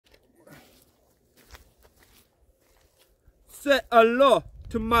say hello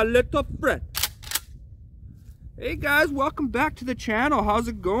to my little friend. Hey guys, welcome back to the channel. How's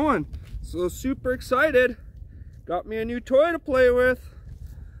it going? So super excited. Got me a new toy to play with.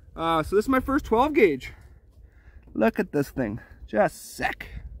 So this is my first 12 gauge. Look at this thing, just sick.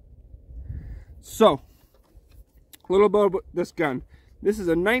 So, a little bit about this gun. This is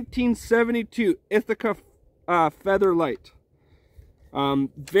a 1972 Ithaca Featherlite.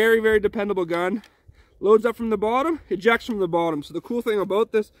 Very, very dependable gun. Loads up from the bottom, ejects from the bottom. So the cool thing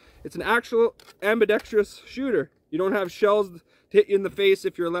about this, it's an actual ambidextrous shooter. You don't have shells to hit you in the face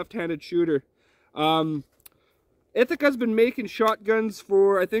if you're a left-handed shooter. Ithaca's been making shotguns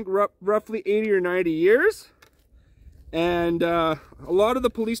for, I think, roughly 80 or 90 years. And a lot of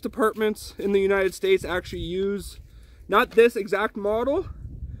the police departments in the United States actually use, not this exact model,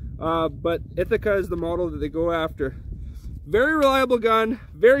 but Ithaca is the model that they go after. Very reliable gun,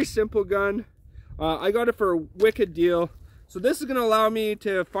 very simple gun. I got it for a wicked deal. So this is going to allow me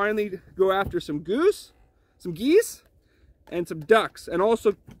to finally go after some geese, and some ducks, and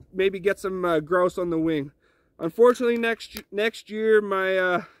also maybe get some grouse on the wing. Unfortunately, next year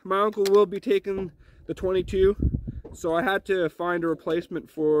my uncle will be taking the 22, so I had to find a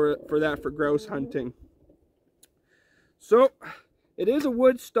replacement for that for grouse hunting. So it is a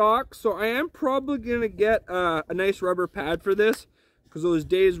wood stock, so I am probably going to get a nice rubber pad for this, because those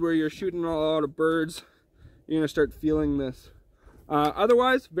days where you're shooting a lot of birds, you're going to start feeling this.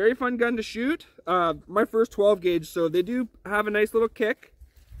 Otherwise, very fun gun to shoot. My first 12 gauge, so they do have a nice little kick.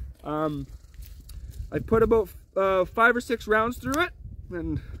 I put about 5 or 6 rounds through it,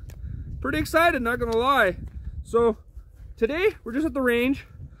 and pretty excited, not gonna lie. So today we're just at the range.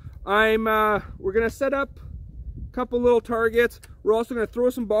 We're gonna set up a couple little targets. We're also gonna throw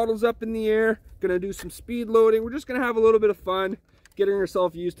some bottles up in the air. Gonna do some speed loading. We're just gonna have a little bit of fun getting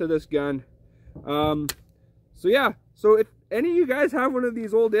ourselves used to this gun. So yeah, so if any of you guys have one of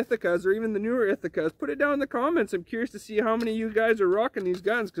these old Ithacas or even the newer Ithacas, put it down in the comments. I'm curious to see how many of you guys are rocking these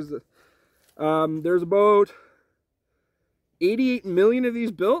guns, because there's about 88 million of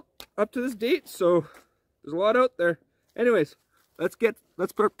these built up to this date, so there's a lot out there. Anyways, let's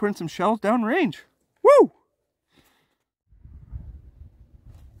start putting some shells down range. Woo!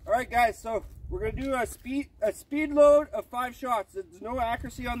 All right, guys. So we're gonna do a speed load of 5 shots. There's no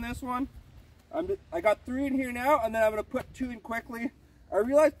accuracy on this one. I got 3 in here now, and then I'm gonna put 2 in quickly. I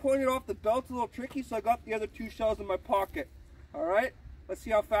realized pulling it off the belt's a little tricky, so I got the other 2 shells in my pocket. All right, let's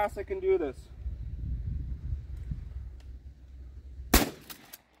see how fast I can do this.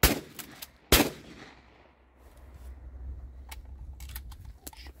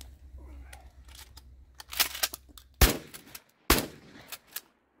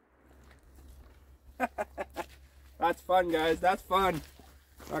 That's fun, guys. That's fun.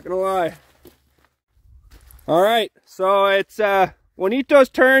 Not gonna lie. All right, so it's Juanito's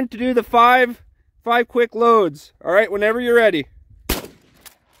turn to do the 5 quick loads. All right, whenever you're ready.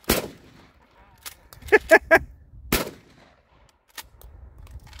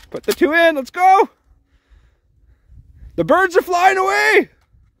 Put the 2 in. Let's go. The birds are flying away.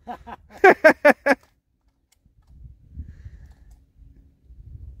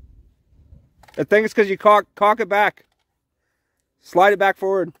 I think it's because you cock it back. Slide it back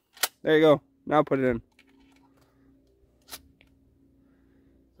forward. There you go. Now put it in.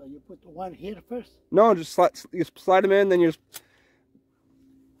 So you put the one here first? No, just slide them in, then you just...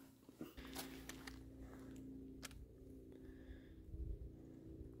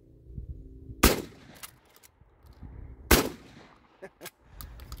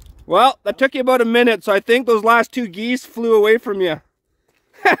 Well, that took you about a minute, so I think those last 2 geese flew away from you.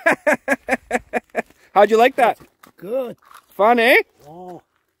 How'd you like that? Good. Fun, eh? Oh.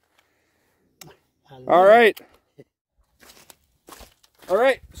 All right. All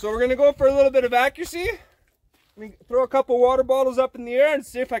right, so we're gonna go for a little bit of accuracy. Let me throw a couple water bottles up in the air and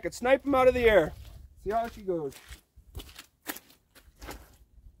see if I can snipe them out of the air. See how she goes.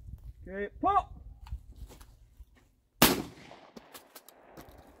 Okay, pull.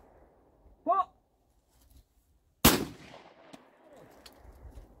 Pull.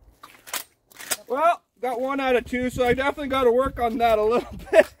 Well, got 1 out of 2, so I definitely got to work on that a little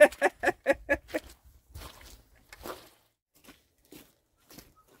bit.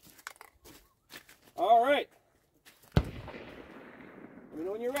 All right. Let me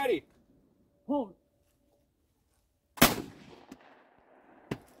know when you're ready. Hold.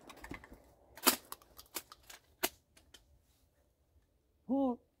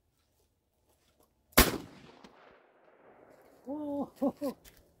 Hold. Oh.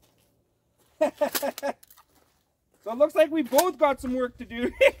 So it looks like we both got some work to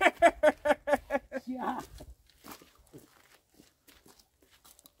do. Yeah.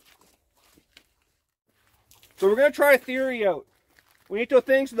 So we're going to try a theory out. We need to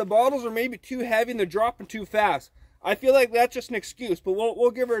think so the bottles are maybe too heavy and they're dropping too fast. I feel like that's just an excuse, but we'll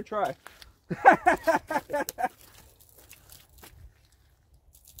give her a try.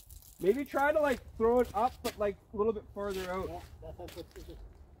 Maybe try to like throw it up, but like a little bit farther out. Yeah, that's what it is.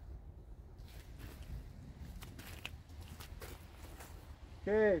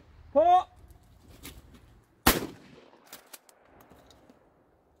 Okay, pull!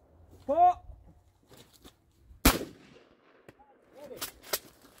 Pull!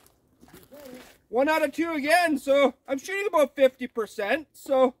 1 out of 2 again, so I'm shooting about 50%,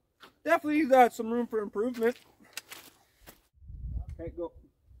 so definitely got some room for improvement. Okay, go.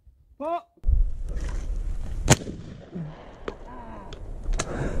 Pull!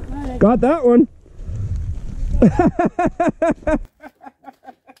 Got that one.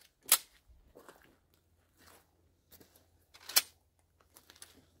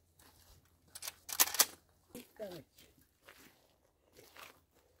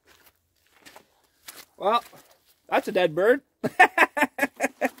 Well, that's a dead bird.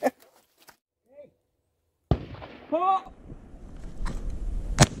 Oh.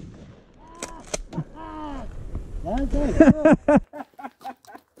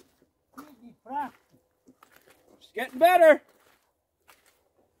 It's getting better.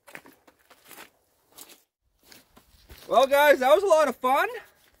 Well, guys, that was a lot of fun.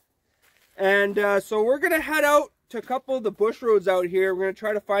 And so we're going to head out to a couple of the bush roads out here. We're going to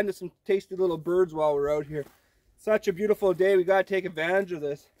try to find some tasty little birds while we're out here. Such a beautiful day. We got to take advantage of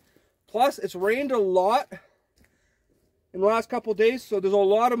this. Plus, it's rained a lot in the last couple of days, so there's a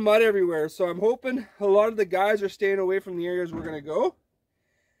lot of mud everywhere. So I'm hoping a lot of the guys are staying away from the areas we're going to go.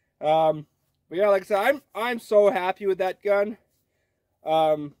 But yeah, like I said, I'm so happy with that gun.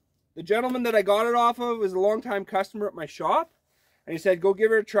 The gentleman that I got it off of is a longtime customer at my shop, and he said, go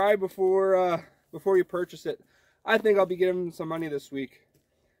give it a try before you purchase it. I think I'll be giving him some money this week.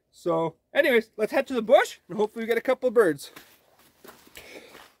 So anyways, let's head to the bush and hopefully we get a couple of birds.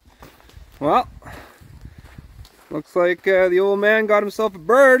 Well, looks like the old man got himself a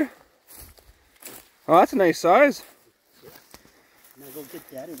bird. Oh, that's a nice size. Now go get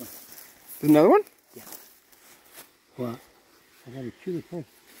the other one. There's another one? Yeah. Well, I gotta shoot it first.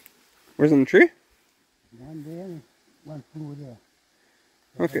 Where's in the tree? One there and one flew there.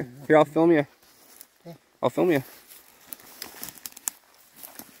 Okay, here, I'll film you. Okay. I'll film you.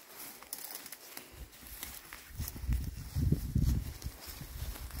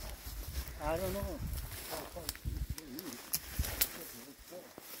 I don't know.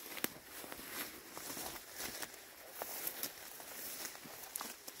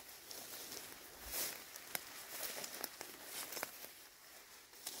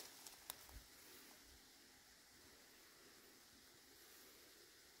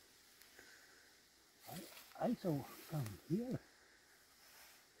 I saw from here.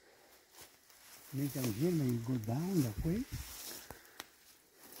 You can hear me go down that way.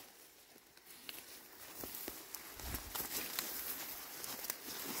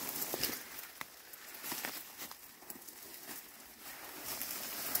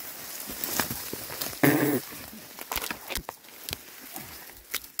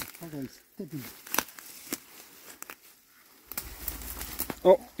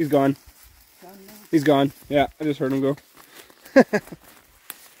 Oh, he's gone. He's gone. Yeah, I just heard him go.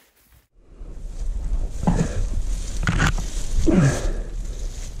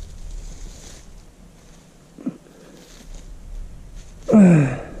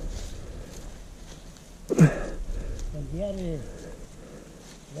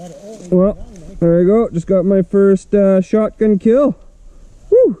 Well, there you go. Just got my first shotgun kill.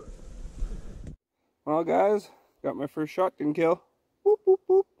 Woo! Well, guys, got my first shotgun kill. Whoop, whoop,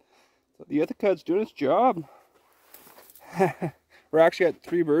 whoop. So the Ithaca's doing its job. We're actually at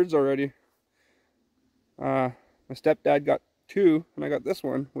 3 birds already. My stepdad got 2, and I got this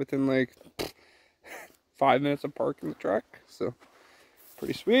one within like 5 minutes of parking the truck. So,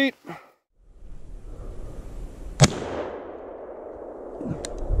 pretty sweet.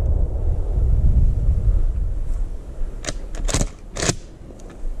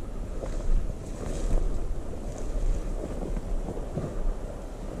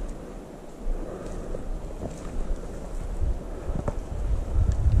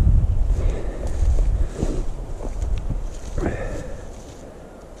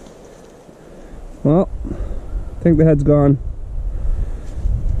 Well, I think the head's gone.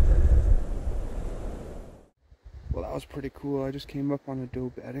 Well, that was pretty cool. I just came up on a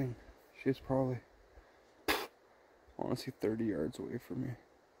doe bedding. She's probably, honestly, 30 yards away from me.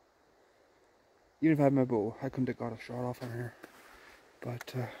 Even if I had my bow, I couldn't have got a shot off on her.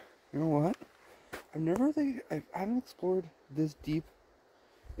 But, you know what? I haven't explored this deep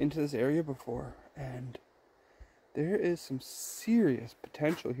into this area before, and there is some serious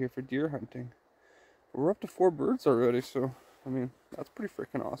potential here for deer hunting. We're up to 4 birds already, so I mean, that's pretty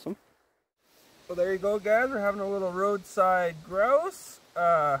freaking awesome. So there you go, guys. We're having a little roadside grouse.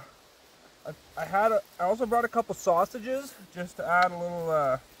 I also brought a couple sausages just to add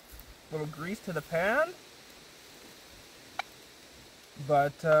a little grease to the pan.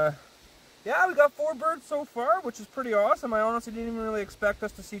 But yeah, we got 4 birds so far, which is pretty awesome. I honestly didn't even really expect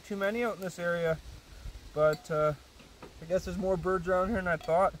us to see too many out in this area, but I guess there's more birds around here than I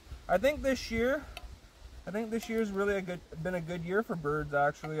thought. I think this year's really been a good year for birds.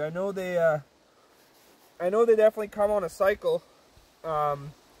 Actually, I know they definitely come on a cycle,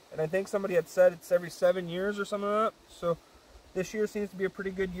 and I think somebody had said it's every 7 years or something like that. So this year seems to be a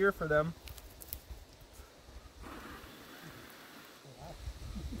pretty good year for them.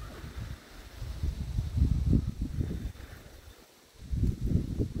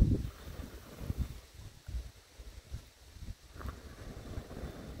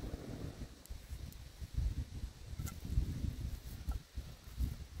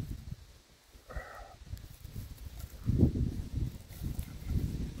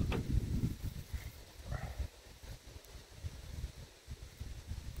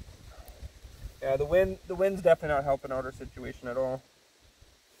 Yeah, the wind's definitely not helping out our situation at all.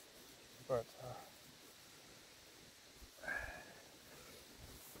 But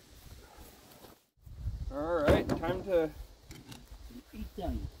all right, time to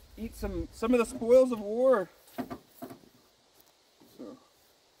eat some of the spoils of war. So.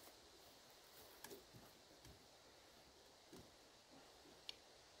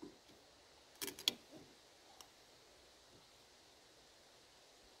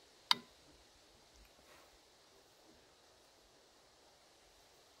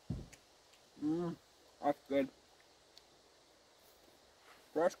 That's good.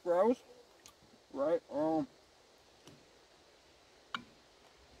 Fresh grouse, right?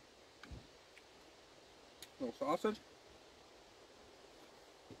 Little sausage.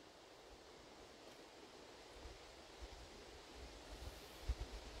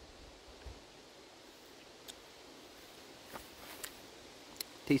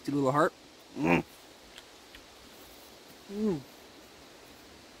 Tasty little heart. Mm. Mm.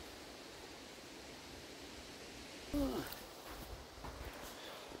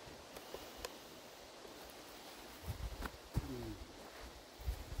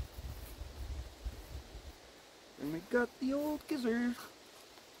 And we got the old gizzard.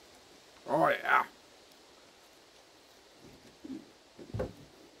 Oh yeah.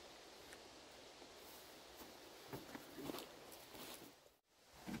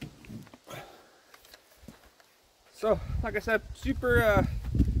 So, like I said, super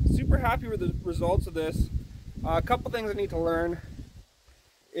happy with the results of this. A couple things I need to learn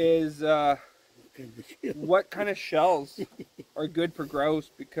is what kind of shells are good for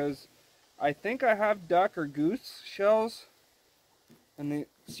grouse, because I think I have duck or goose shells, and they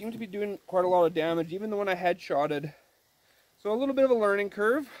seem to be doing quite a lot of damage, even the one I headshotted. So a little bit of a learning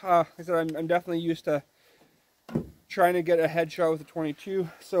curve. Like I said, I'm definitely used to trying to get a headshot with a 22.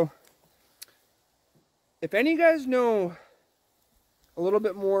 So if any of you guys know a little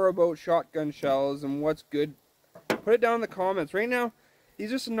bit more about shotgun shells and what's good, put it down in the comments. Right now,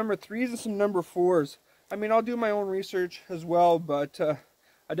 these are some number 3s and some number 4s. I mean, I'll do my own research as well, but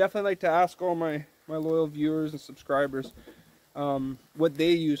I definitely like to ask all my loyal viewers and subscribers what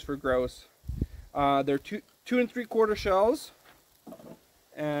they use for grouse. They're 2 3/4 shells,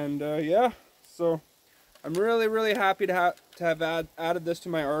 and yeah, so I'm really happy to have added this to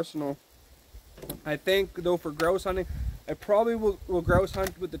my arsenal. I think though, for grouse hunting, I probably will grouse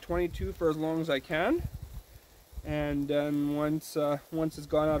hunt with the 22 for as long as I can, and then once it's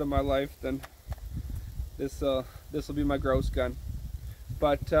gone out of my life, then this will be my grouse gun.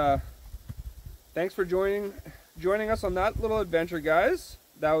 But thanks for joining us on that little adventure, guys.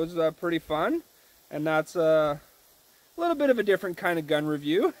 That was pretty fun, and that's a little bit of a different kind of gun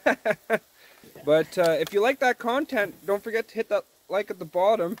review. But if you like that content, don't forget to hit that like at the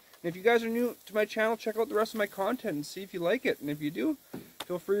bottom. And if you guys are new to my channel, check out the rest of my content and see if you like it. And if you do,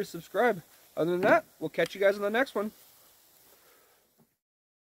 feel free to subscribe. Other than that, we'll catch you guys on the next one.